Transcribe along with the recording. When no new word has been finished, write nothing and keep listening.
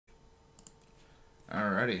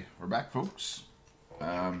Alrighty, we're back, folks.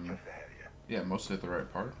 Yeah, mostly at the right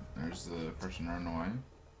part. There's the person running away.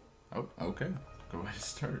 Oh, okay. Good way to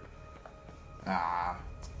start. Ah.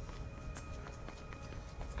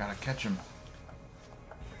 Gotta catch him.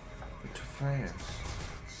 They're too fast.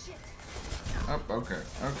 Shit. Oh, okay,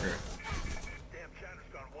 okay. Damn China's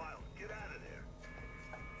gone wild. Get out of there.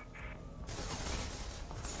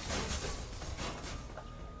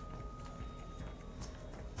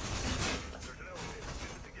 There's an elevator.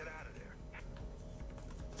 Use it to get out of there.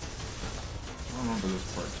 I don't remember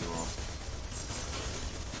this part too well.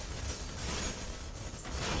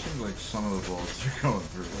 Seems like some of the bullets are going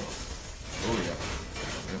through though. Oh yeah.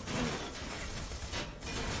 Yep, nice.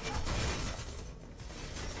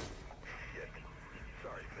 Shit.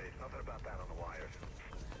 Sorry, Faith. Nothing about that on the wires.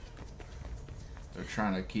 They're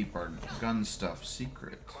trying to keep our gun stuff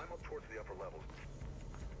secret. Climb up towards the upper levels.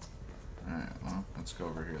 Alright, well, let's go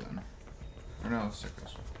over here then. Or no, let's take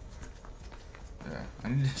this one. Yeah, I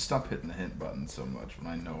need to stop hitting the hint button so much when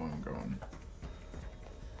I know where I'm going.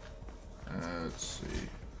 Let's see.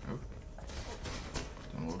 Oh.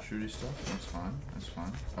 Some little shooty stuff. That's fine. That's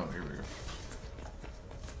fine. Oh, here we go.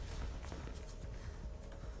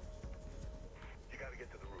 You gotta get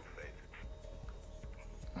to the roof, Faith.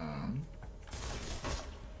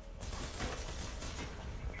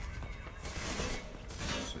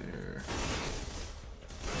 Let's see here.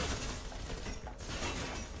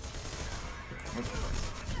 What?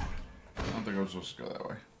 I don't think I was supposed to go that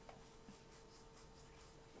way.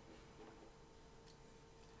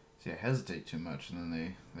 See, I hesitate too much, and then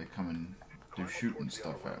they come and do shooting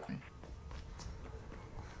stuff at me.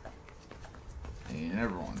 And you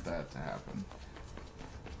never want that to happen.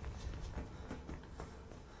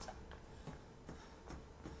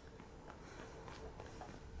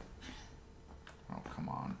 Oh, come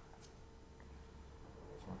on.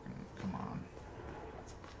 Fucking, come on.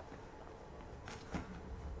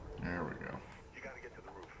 There we go. You gotta get to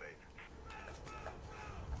the roof, Faith.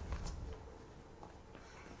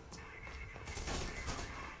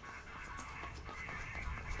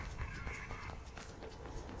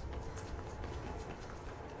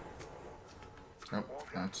 Oh,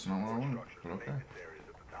 that's not what I wanted, Structures, but okay. maintenance areas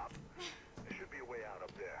at the top. There should be a way out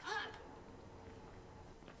up there.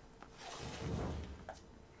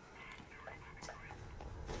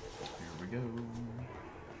 Here we go.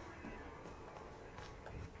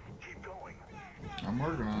 Keep going. I'm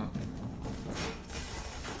working on it.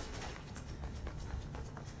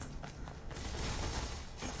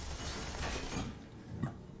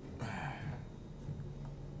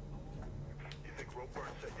 You think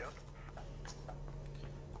Ropeburn set you up?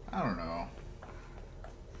 I don't know.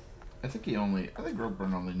 I think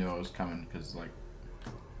Ropeburn only knew I was coming because, like,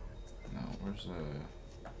 no, where's the,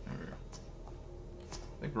 there we go. I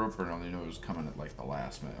think Ropeburn only knew I was coming at, like, the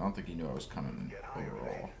last minute. I don't think he knew I was coming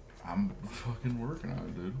overall. I'm fucking working on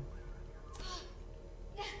it, dude.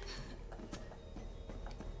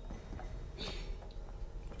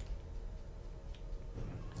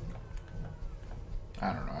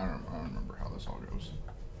 I don't know. I don't remember how this all goes.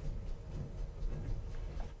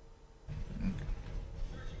 Okay.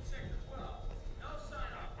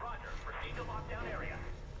 Roger. Proceed to lockdown area.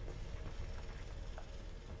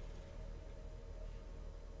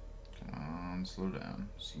 Come on, slow down.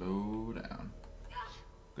 Slow down.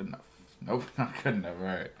 Good enough. Nope, not good enough.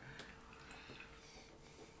 Alright.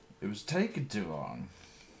 It was taking too long.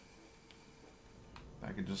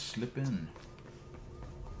 I could just slip in.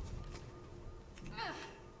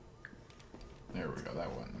 There we go. That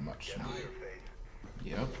went much Get smoother. higher, Faith.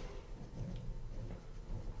 Yep.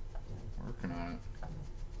 Working on it. Am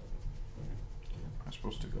I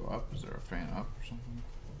supposed to go up? Is there a fan up or something?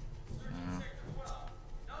 No.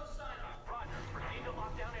 Roger. Proceed to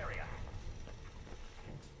lockdown area.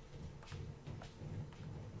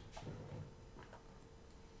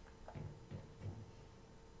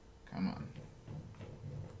 Come on.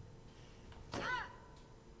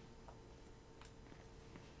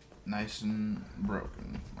 Nice and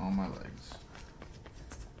broken. All my legs. I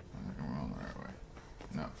think I'm going the right way.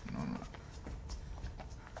 No, no, I'm not.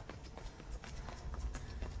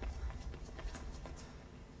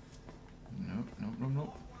 Nope, nope, nope,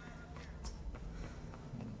 nope.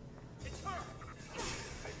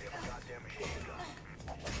 Faith, they have a goddamn machine gun.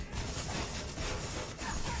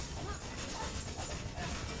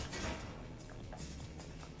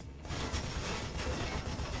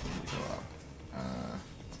 Need to go up.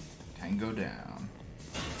 Tango down.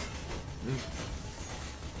 Ooh.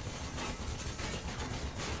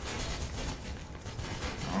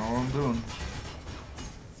 I don't know what I'm doing.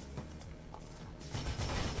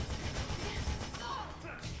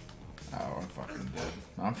 Oh, I'm fucking fucking dead.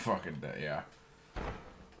 I'm fucking dead, yeah.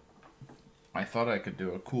 I thought I could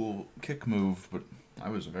do a cool kick move, but I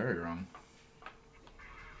was very wrong.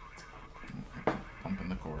 Pumping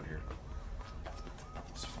the cord here.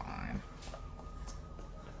 It's fine.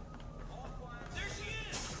 There she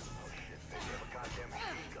is! Oh shit, they have a goddamn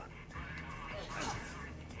machine gun.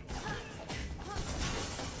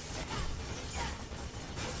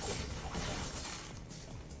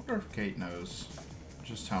 I wonder if Kate knows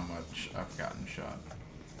just how much I've gotten shot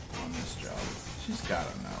on this job. She's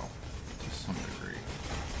gotta know, to some degree.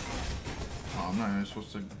 Oh, I'm not even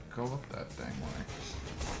supposed to go up that dang way.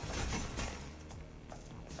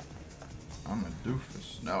 I'm a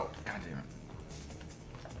doofus. No, god damn it.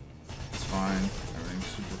 It's fine. Everything's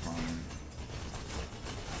super fine.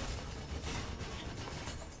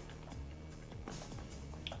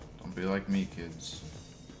 Don't be like me, kids.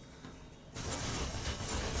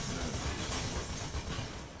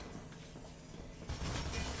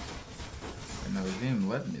 No, the game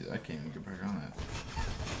led me. I can't even get back on that.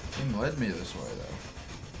 The game led me this way, though.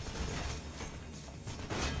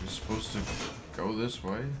 You're supposed to go this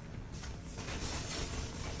way?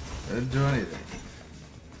 I didn't do anything.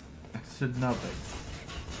 I did nothing.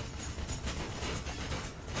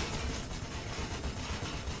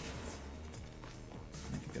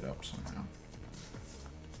 Need to get up somehow.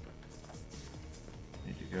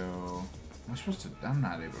 Need to go... I'm supposed to... I'm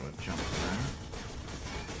not able to jump to that.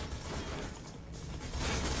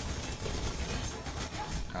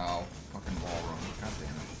 Ow. Fucking wall run. God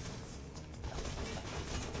damn it.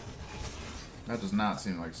 That does not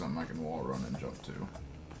seem like something I can wall run and jump to.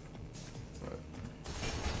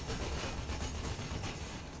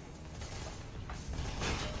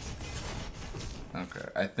 But... okay,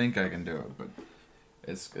 I think I can do it, but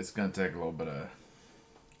it's gonna take a little bit of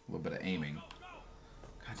aiming.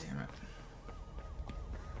 God damn it.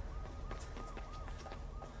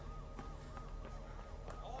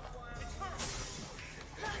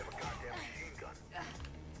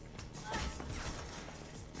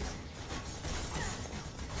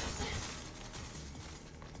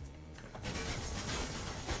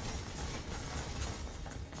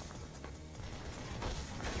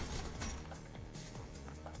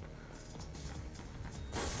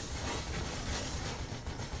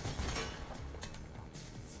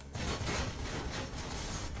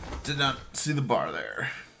 Did not see the bar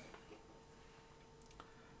there.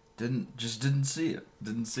 Didn't see it.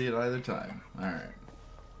 Didn't see it either time. Alright.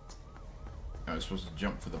 I was supposed to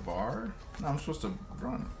jump for the bar? No, I'm supposed to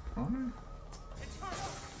run. Run? Oh,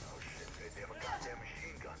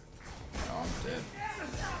 I'm dead.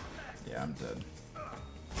 Yeah, I'm dead.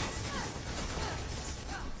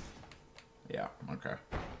 Yeah, okay.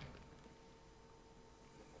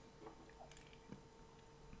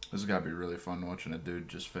 This has got to be really fun watching a dude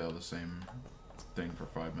just fail the same thing for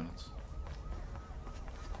 5 minutes.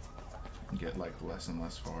 And get like less and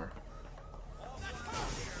less far.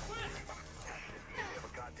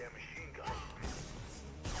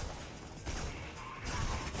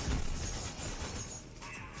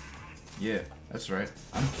 Yeah, that's right.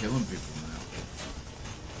 I'm killing people now.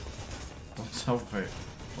 Don't tell Kate.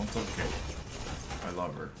 Don't tell Kate. I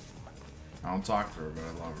love her. I don't talk to her, but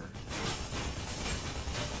I love her.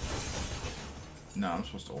 No, I'm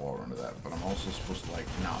supposed to wall run to that, but I'm also supposed to, like,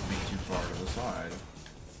 not be too far to the side.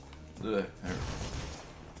 Ugh, there we go.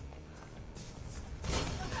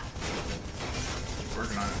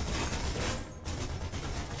 Working on it.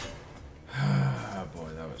 Ah, boy,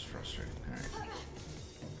 that was frustrating. Alright.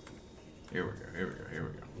 Here we go, here we go, here we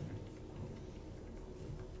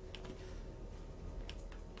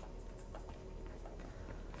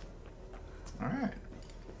go. Alright.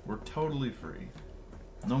 We're totally free.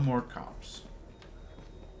 No more cops.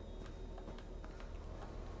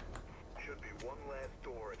 Should be one last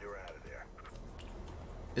door and you're out of there.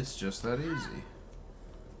 It's just that easy.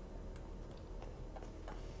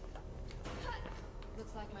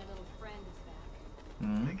 Looks like my little friend is back.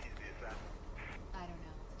 Mm-hmm. Think he's the assassin? I don't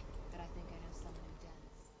know, but I think I know someone who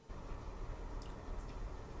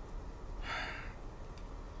does.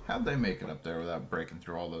 How'd they make it up there without breaking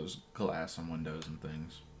through all those glass and windows and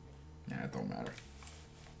things? Yeah, it don't matter.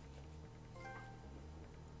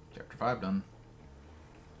 Chapter 5 done.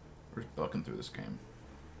 We're just bucking through this game.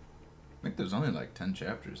 I think there's only like 10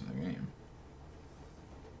 chapters in the game.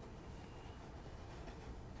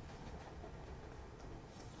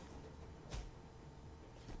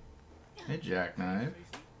 Hey, Jackknife.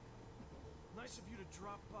 Nice of you to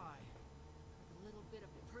drop by. With a little bit of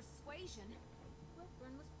persuasion.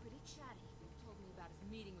 Wilburn was pretty chatty. Told me about his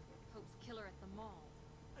meeting with Pope's killer at the mall.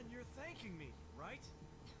 And you're thanking me, right?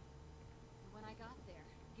 When I got there,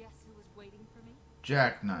 guess who was waiting for me?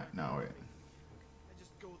 Jackknife. No, wait. I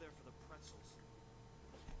just go there for the pretzels.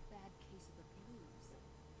 Bad case of the blues.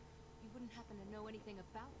 You wouldn't happen to know anything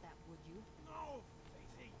about that, would you? No,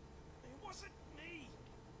 Faithy. It wasn't me.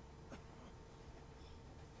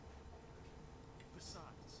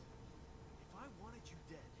 Besides, if I wanted you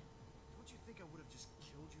dead, don't you think I would have just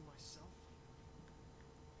killed you myself?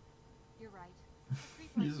 You're right. A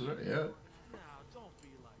creep like He's you right, is yeah. organized. Now, don't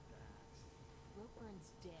be like that.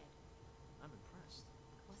 Roadburn's dead. I'm impressed.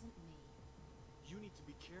 Wasn't me. You need to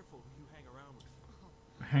be careful who you hang around with. Oh,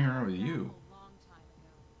 Hang around with that you. A long time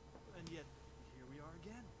ago. And yet, here we are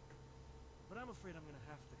again. But I'm afraid I'm gonna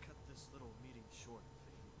have to cut this little meeting short,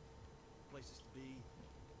 Faithy. Places to be.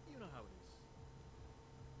 You know how it is.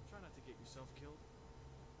 Try not to get yourself killed.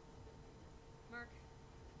 Merc,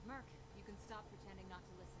 you can stop pretending not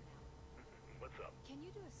to listen now. What's up? Can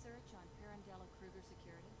you do a search on Parandella Kruger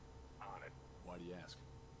Security? On it. Why do you ask?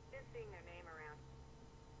 Been seeing their name around.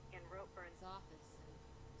 In Ropeburn's His office and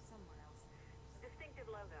somewhere else. distinctive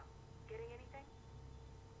logo. Getting anything?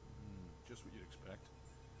 Just what you'd expect.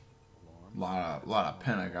 Alarms. Lot of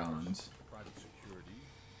Pentagons. Private security.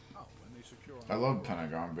 Oh, when they secure. I love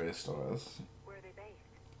Pentagon-based OS. Where are they based?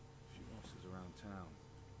 A few offices around town.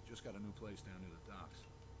 Just got a new place down near the docks.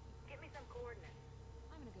 Give me some coordinates.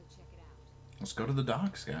 I'm gonna go check it out. Let's go to the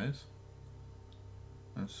docks, guys.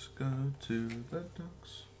 Let's go to the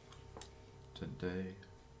docks today.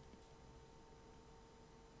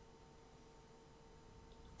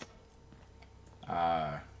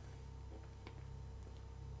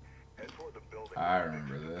 Head toward the building. I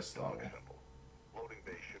remember this level. Simple. Loading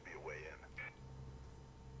bay should be a way in.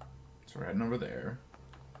 So we're heading over there.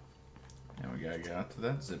 And we gotta get out to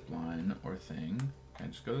that zip line or thing. Can I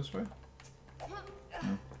just go this way? No?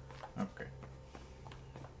 Okay.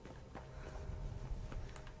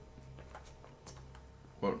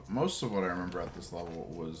 Well, most of what I remember at this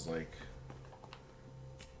level was like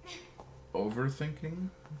overthinking.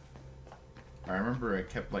 I remember I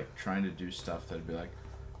kept like trying to do stuff that'd be like,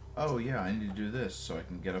 oh yeah, I need to do this so I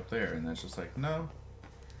can get up there, and that's just like, no,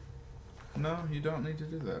 you don't need to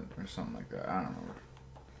do that, or something like that. I don't know.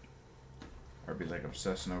 Or be like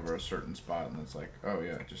obsessing over a certain spot, and it's like, oh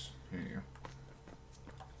yeah, just here you go.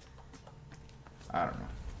 I don't know.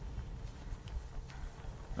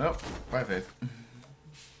 Oh, bye, Faith.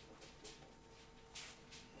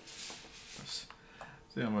 Let's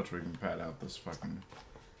see how much we can pad out this fucking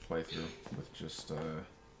playthrough with just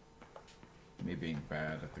me being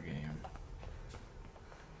bad at the game.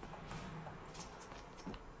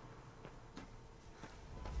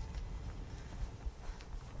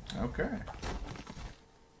 Okay. A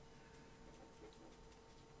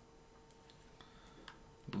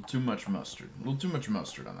little too much mustard. A little too much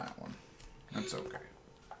mustard on that one. That's okay.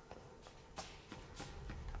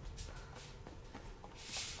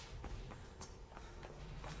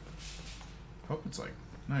 Hope it's like,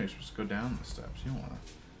 no, you're supposed to go down the steps. You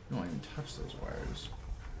don't even touch those wires.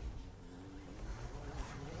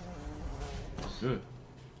 Good.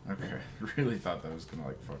 Okay. Really thought that was gonna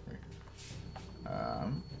like fuck me.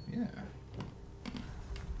 Yeah.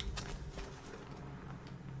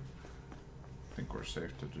 I think we're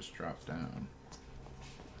safe to just drop down.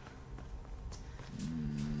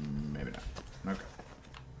 Maybe not. Okay.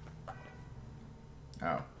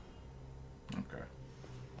 Oh. Okay.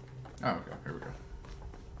 Oh, okay. Here we go.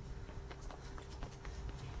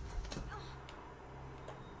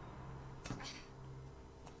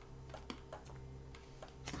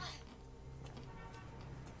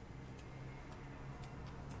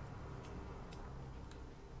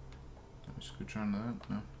 Scooch onto that?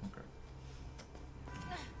 No? Okay.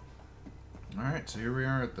 Alright, so here we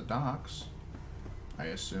are at the docks. I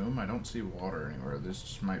assume. I don't see water anywhere. This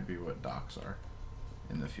just might be what docks are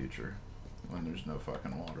in the future when there's no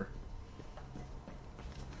fucking water.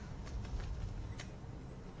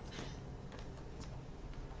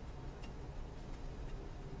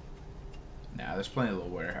 Nah, there's plenty of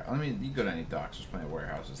little warehouse. I mean, you go to any docks, there's plenty of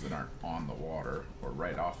warehouses that aren't on the water or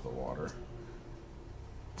right off the water.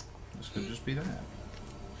 This could just be that.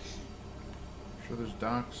 Sure, there's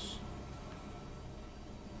docks.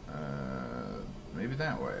 Maybe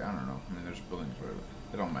that way. I don't know. I mean, there's buildings, whatever.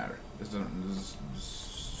 It don't matter. This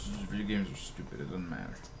video games are stupid. It doesn't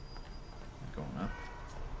matter. Going up.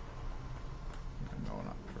 I think I'm going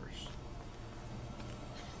up first.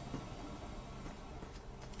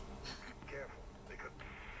 Careful. They could.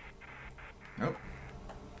 Nope.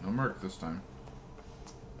 No Merc this time.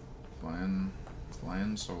 Flying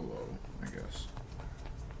solo, I guess.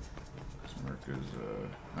 This Merc is,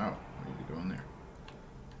 oh, we need to go in there.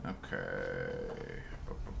 Okay.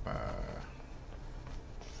 Don't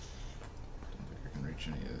think I can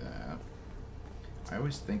touch any of that. I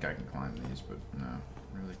always think I can climb these, but no,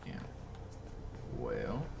 really can't.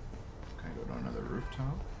 Well, can I go to another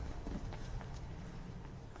rooftop?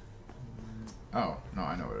 Oh, no,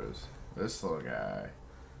 I know what it is. This little guy.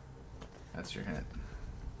 That's your hint.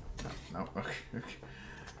 No, no, okay, okay.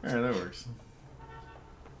 Alright, that works.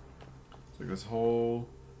 It's like this whole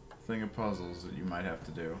thing of puzzles that you might have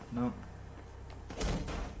to do. Nope.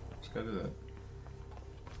 Just gotta do that.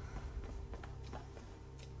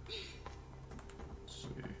 Let's see.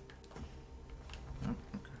 Nope,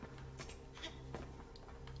 okay.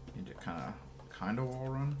 Need to kind of wall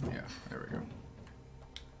run? Yeah, there we go.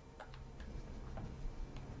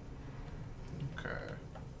 Okay.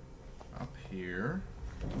 Up here.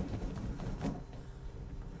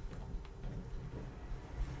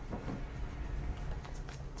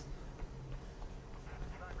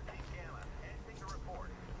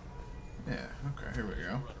 Yeah, okay, here we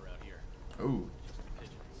go. Oh.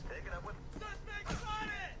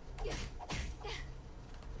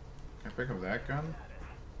 Can I pick up that gun?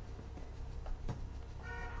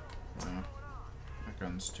 No. That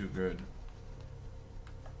gun's too good.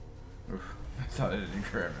 Oof, I thought I didn't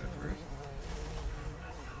grab it at first.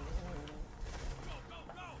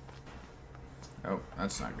 Oh,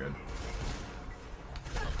 that's not good.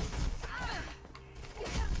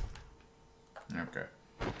 Okay.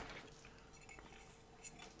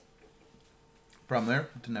 Problem there,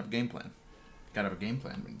 didn't have a game plan. Gotta have a game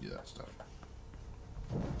plan when you do that stuff.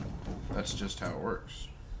 That's just how it works.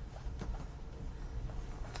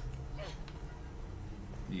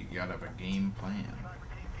 You gotta have a game plan.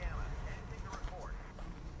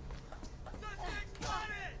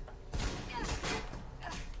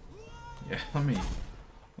 Yeah, let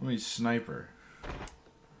me sniper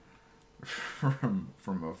from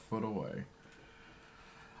a foot away.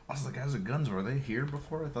 Also, the guys with guns, were they here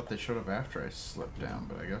before? I thought they showed up after I slipped down,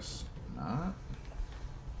 but I guess not.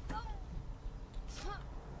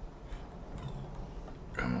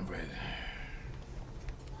 Come on, Faith.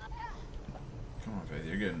 Come on, Faith.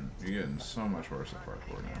 You're getting so much worse at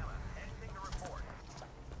parkour now.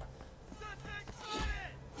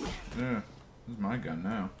 Yeah, this is my gun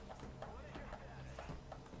now.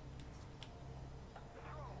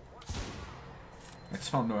 I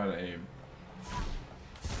don't know how to aim.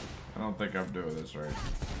 I don't think I'm doing this right.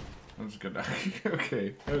 I'm just gonna...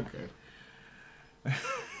 okay, okay.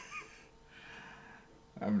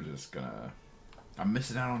 I'm just gonna... I'm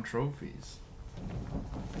missing out on trophies.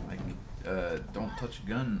 Like, don't touch a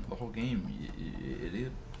gun the whole game, you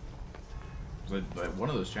idiot. Like one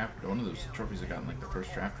of those trophies I got in like the first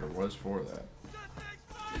chapter was for that.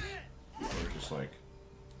 Or just like...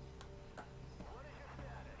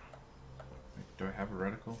 Do I have a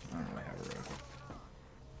reticle? I don't really have a reticle.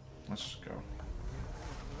 Let's just go.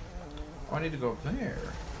 Oh, I need to go up there.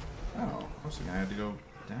 Oh, I was thinking I had to go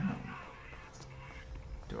down.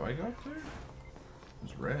 Do I go up there?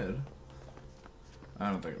 It's red. I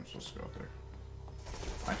don't think I'm supposed to go up there.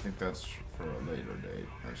 I think that's for a later date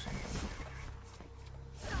or something.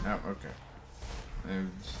 No, okay.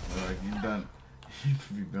 Like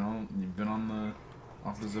you've been on the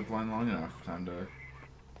off the zip line long enough. Time to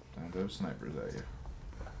have snipers at you.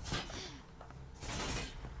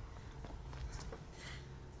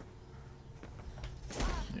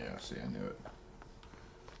 Yeah, see, I knew it.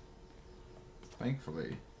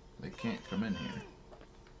 Thankfully, they can't come in here.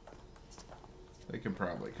 They can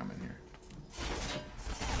probably come in here.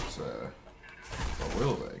 But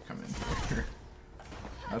will they come in here?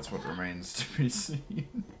 That's what remains to be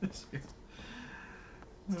seen. This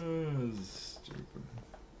is stupid.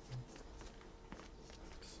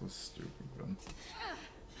 So stupid, man.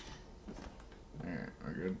 Alright,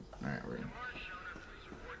 we're good. Alright, we're in.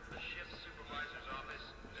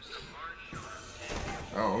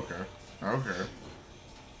 Oh, okay. Okay.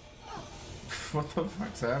 What the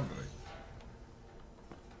fuck's happening?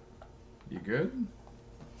 You good?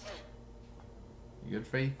 You good,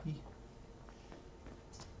 Faithy?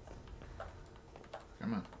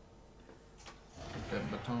 Come on. Get that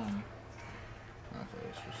baton. I thought it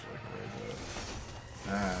was just like right there.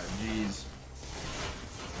 Ah, jeez.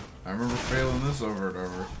 I remember failing this over and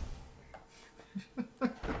over.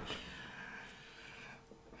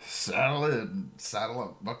 Saddle in. Saddle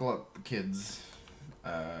up. Buckle up, kids.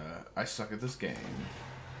 I suck at this game.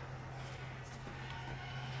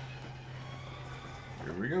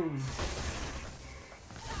 Here we go.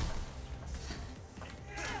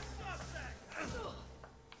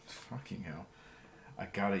 Fucking hell. I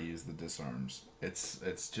gotta use the disarms.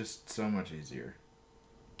 It's just so much easier.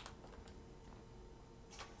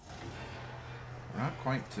 not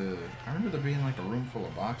quite to... I remember there being like a room full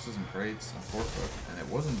of boxes and crates and a forklift, and it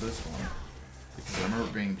wasn't this one. Because I remember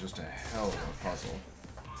it being just a hell of a puzzle.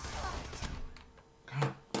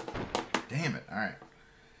 God damn it. Alright.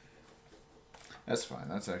 That's fine.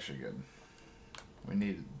 That's actually good. We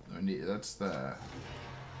need that's the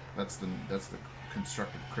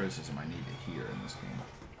constructive criticism I need to hear in this game.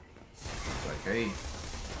 It's like, hey,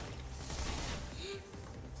 you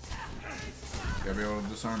gotta be able to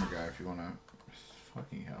disarm a guy if you wanna.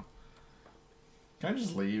 Fucking hell. Can I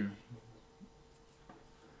just leave?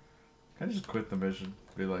 Can I just quit the mission?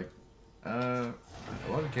 Be like, I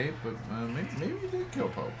love Kate, but maybe you did kill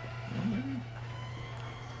Pope. You know, maybe.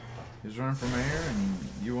 He's running for mayor, and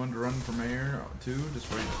you wanted to run for mayor too,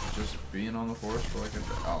 despite just being on the force for like a...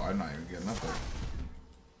 Oh, I'm not even getting up there.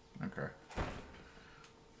 Okay.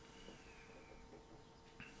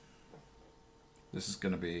 This is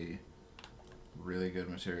gonna be really good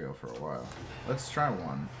material for a while. Let's try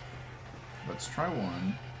one. Let's try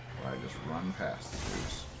one where I just run past the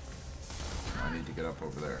dudes. I need to get up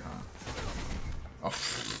over there, huh? Oh,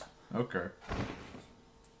 okay.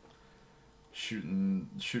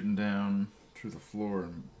 Shooting down through the floor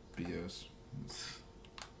and BS.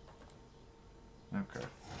 Okay.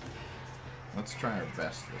 Let's try our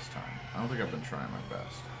best this time. I don't think I've been trying my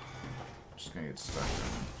best. I'm just gonna get stuck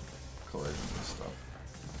in collisions and stuff.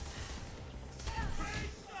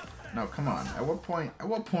 No, come on. At what point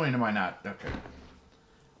am I not? Okay.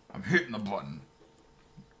 I'm hitting the button.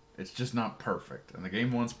 It's just not perfect. And the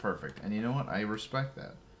game wants perfect. And you know what? I respect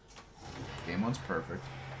that. The game wants perfect.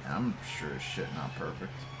 And I'm sure as shit not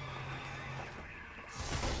perfect.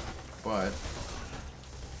 But I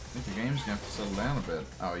think the game's gonna have to settle down a bit.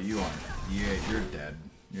 Oh, you aren't. Yeah, you're dead.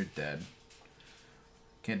 You're dead.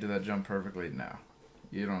 Can't do that jump perfectly? No.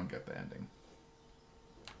 You don't get the ending.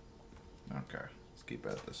 Okay. Let's keep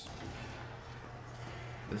at this.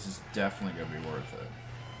 This is definitely gonna be worth it.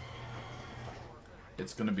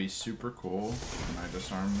 It's gonna be super cool when I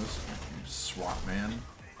disarm this SWAT man.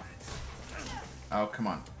 Oh, come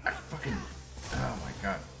on. I fucking... Oh my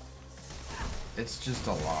god. It's just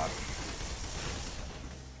a lot.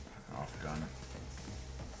 Off gun.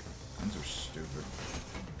 Guns are stupid.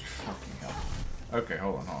 Fucking hell. Okay,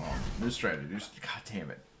 hold on. New strategy. God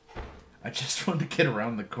damn it. I just wanted to get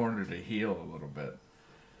around the corner to heal a little bit.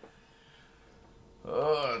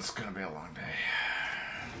 Oh, it's gonna be a long day.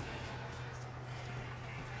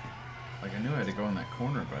 Like, I knew I had to go in that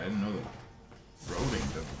corner, but I didn't know the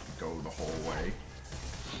roading to go the whole way.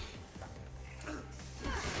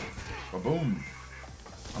 Ba-boom!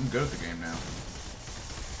 I'm good at the game now.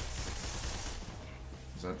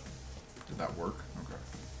 Did that work? Okay.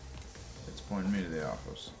 It's pointing me to the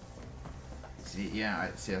office. See, yeah,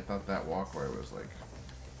 I thought that walkway was like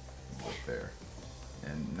up there.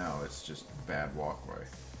 And no, it's just bad walkway.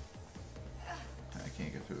 I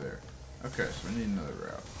can't get through there. Okay, so we need another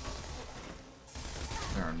route.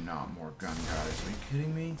 There are not more gun guys. Are you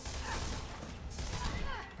kidding me?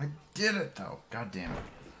 I did it though. God damn it.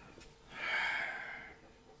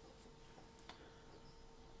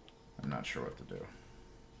 I'm not sure what to do.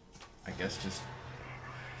 I guess just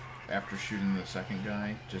after shooting the second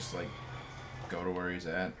guy, just like go to where he's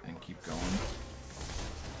at and keep going.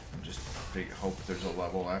 And just hope there's a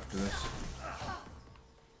level after this.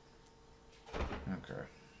 Okay.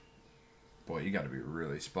 Boy, you gotta be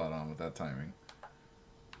really spot on with that timing.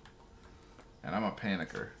 And I'm a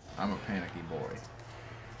panicker. I'm a panicky boy.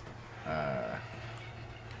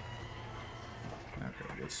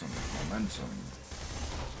 Okay, get some momentum.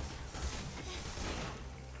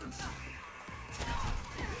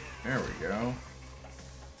 There we go.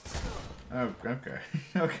 Oh, okay.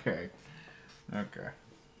 Okay. Okay.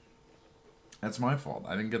 That's my fault.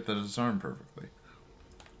 I didn't get the disarm perfectly.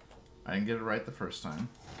 I didn't get it right the first time.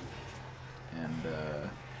 And,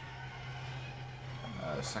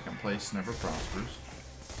 second place never prospers.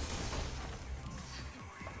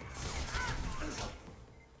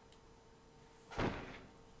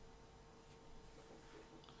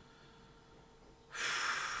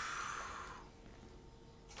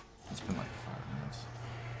 It's been like 5 minutes.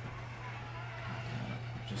 God damn it.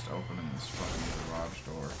 I'm just opening this fucking garage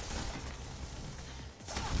door.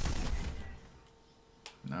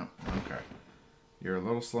 No, okay. You're a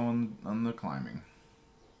little slow on the climbing.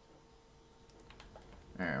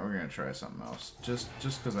 Alright, we're gonna try something else. Just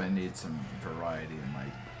because I need some variety in my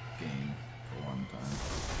game for one time.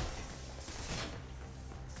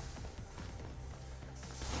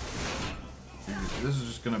 This is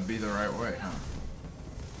just gonna be the right way, huh?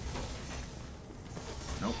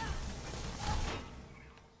 Nope.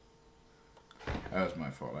 That was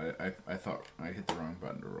my fault. I thought I hit the wrong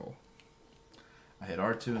button to roll. I hit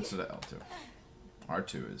R2 instead of L2.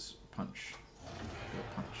 R2 is punch. Go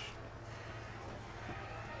punch.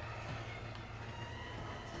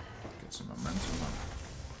 Get some momentum up.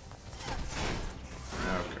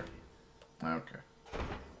 Okay. Okay.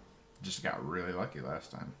 Just got really lucky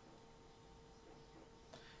last time.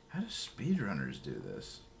 How do speedrunners do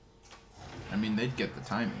this? I mean, they'd get the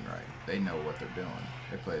timing right. They know what they're doing.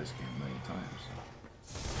 They play this game a million times.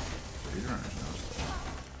 Speedrunners know stuff.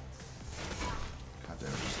 God damn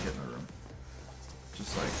it, just get in the room.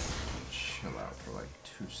 Just like, chill out for like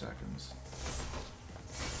 2 seconds.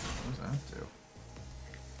 What does that do?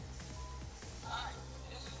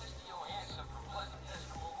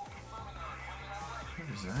 What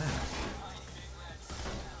is that?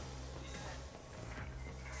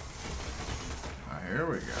 Oh, here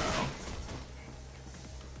we go.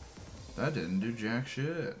 That didn't do jack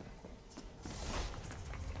shit.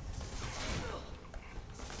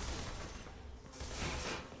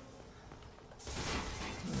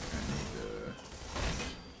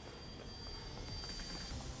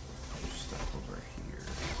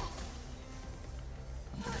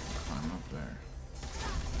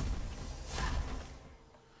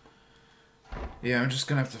 Yeah, I'm just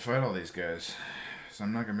gonna have to fight all these guys. So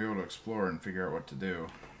I'm not gonna be able to explore and figure out what to do.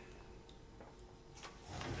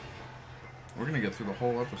 We're gonna get through the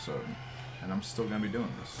whole episode, and I'm still gonna be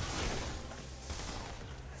doing this.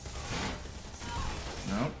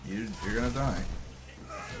 Nope, you're gonna die.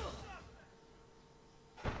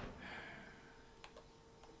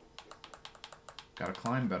 Gotta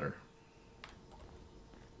climb better.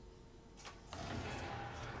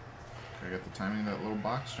 Gotta get the timing of that little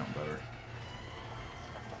box jump better.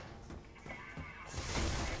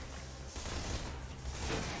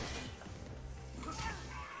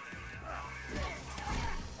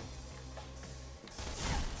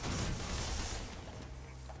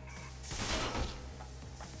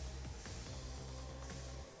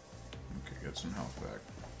 Some health back.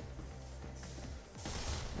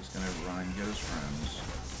 He's gonna run and get his friends.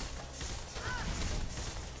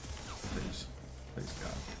 Please. Please,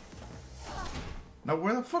 God. No,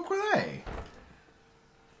 where the fuck were they?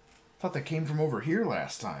 Thought they came from over here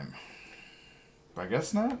last time. But I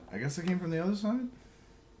guess not. I guess they came from the other side?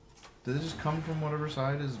 Did they just come from whatever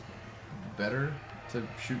side is better to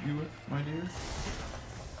shoot you with, my dear?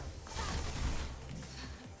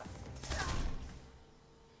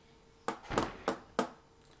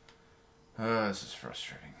 This is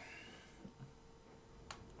frustrating.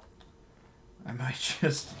 I might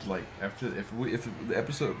just like after if we go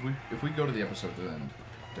to the episode to end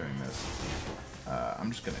during this, I'm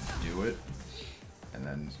just gonna do it and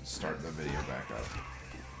then start the video back up.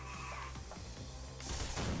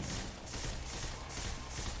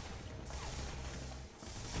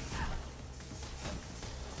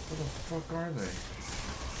 What the fuck are they?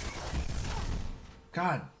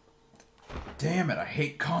 God. Damn it, I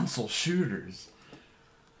hate console shooters.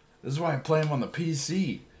 This is why I play them on the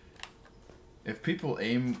PC. If people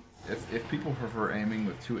people prefer aiming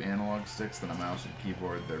with 2 analog sticks than a mouse and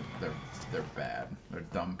keyboard, they're bad. They're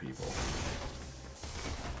dumb people.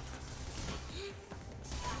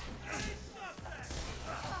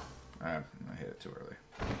 I hit it too early.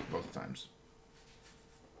 Both times.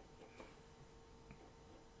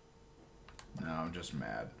 No, I'm just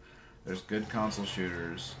mad. There's good console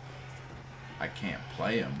shooters. I can't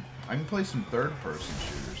play them. I can play some third-person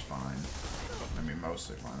shooters fine. I mean,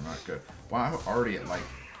 mostly fine. I'm not good. Well, I'm already at, like,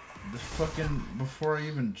 the fucking... Before I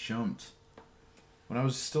even jumped. When I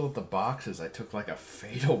was still at the boxes, I took, like, a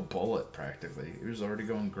fatal bullet, practically. It was already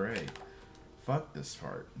going gray. Fuck this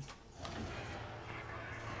part.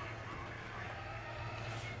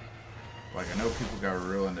 Like, I know people got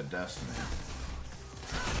real into Destiny.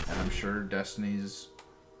 And I'm sure Destiny's...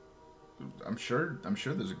 I'm sure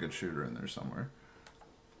there's a good shooter in there somewhere.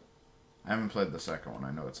 I haven't played the second one.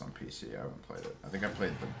 I know it's on PC. I haven't played it. I think I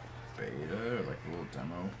played the beta or like the little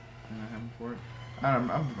demo thing I had for it.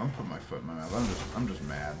 I'm putting my foot in my mouth. I'm just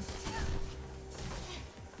mad.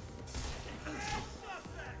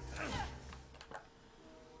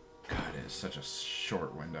 God, it is such a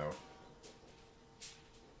short window.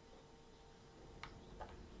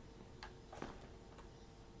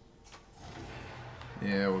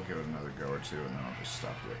 Yeah, we'll give it another go or two, and then I'll just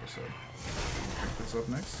stop the episode. We'll pick this up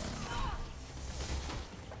next time.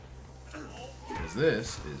 Because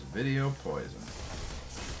this is video poison.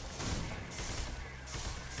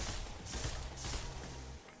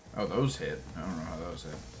 Oh, those hit. I don't know how those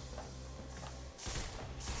hit.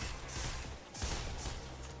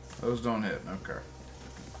 Those don't hit. Okay.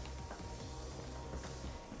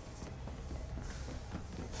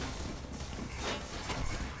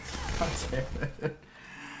 What?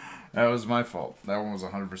 That was my fault. That one was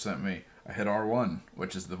 100% me. I hit R1,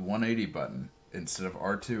 which is the 180 button, instead of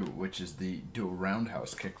R2, which is the do a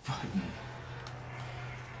roundhouse kick button.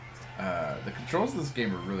 The controls of this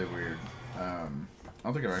game are really weird. I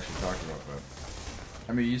don't think I've actually talked about that.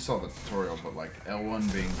 I mean, you saw the tutorial, but like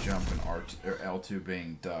L1 being jump and R2 or L2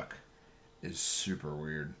 being duck is super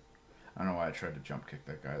weird. I don't know why I tried to jump kick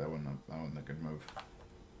that guy. That wasn't a good move.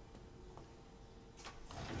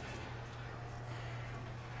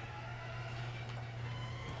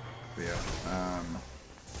 But yeah,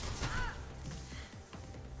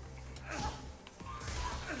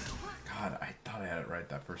 God, I thought I had it right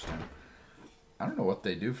that first time. I don't know what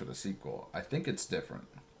they do for the sequel. I think it's different.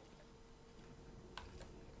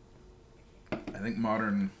 I think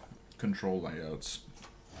modern control layouts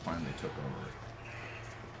finally took over.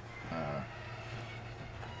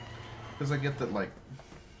 Because I get that, like,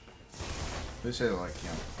 they say, like, you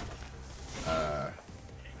know,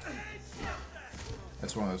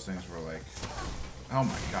 that's one of those things where, like, oh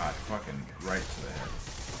my god, fucking right to the head.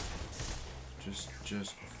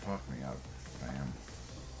 Just fuck me up, bam.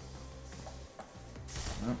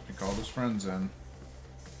 Oh, he called his friends in.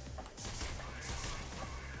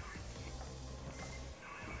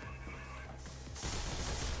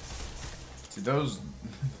 See, those...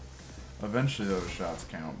 eventually those shots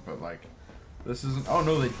count, but, like, this isn't... Oh,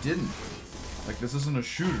 no, they didn't. Like, this isn't a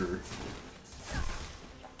shooter.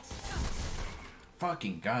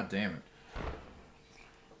 Fucking goddamn it.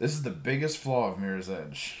 This is the biggest flaw of Mirror's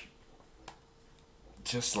Edge.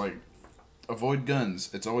 Just, like, avoid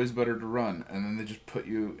guns. It's always better to run. And then they just put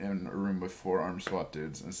you in a room with 4 armed SWAT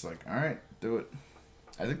dudes. And it's like, alright, do it.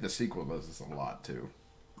 I think the sequel does this a lot, too.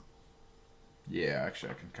 Yeah,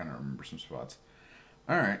 actually, I can kind of remember some spots.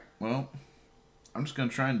 Alright, well, I'm just going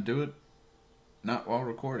to try and do it not while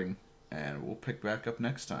recording. And we'll pick back up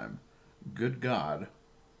next time. Good God,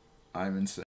 I'm insane.